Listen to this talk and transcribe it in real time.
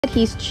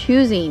He's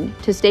choosing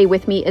to stay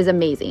with me is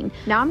amazing.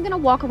 Now I'm gonna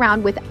walk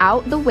around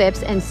without the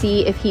whips and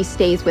see if he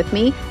stays with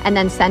me and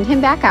then send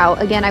him back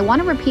out. Again, I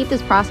wanna repeat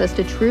this process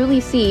to truly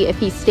see if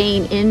he's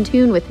staying in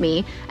tune with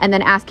me and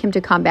then ask him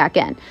to come back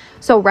in.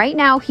 So right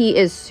now he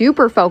is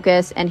super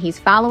focused and he's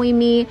following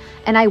me,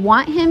 and I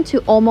want him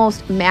to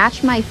almost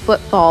match my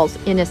footfalls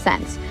in a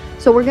sense.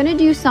 So we're gonna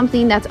do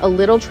something that's a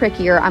little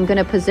trickier. I'm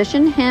gonna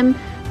position him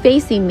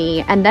facing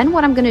me, and then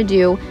what I'm gonna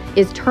do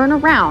is turn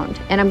around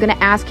and I'm gonna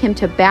ask him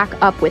to back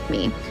up with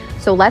me.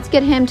 So let's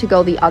get him to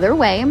go the other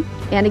way.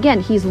 And again,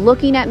 he's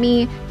looking at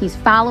me, he's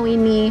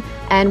following me,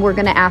 and we're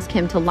gonna ask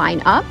him to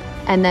line up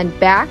and then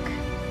back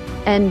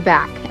and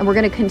back. And we're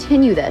gonna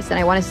continue this. And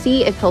I wanna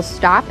see if he'll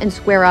stop and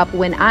square up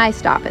when I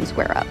stop and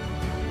square up.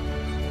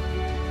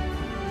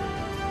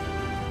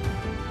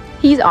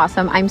 He's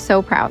awesome, I'm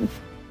so proud.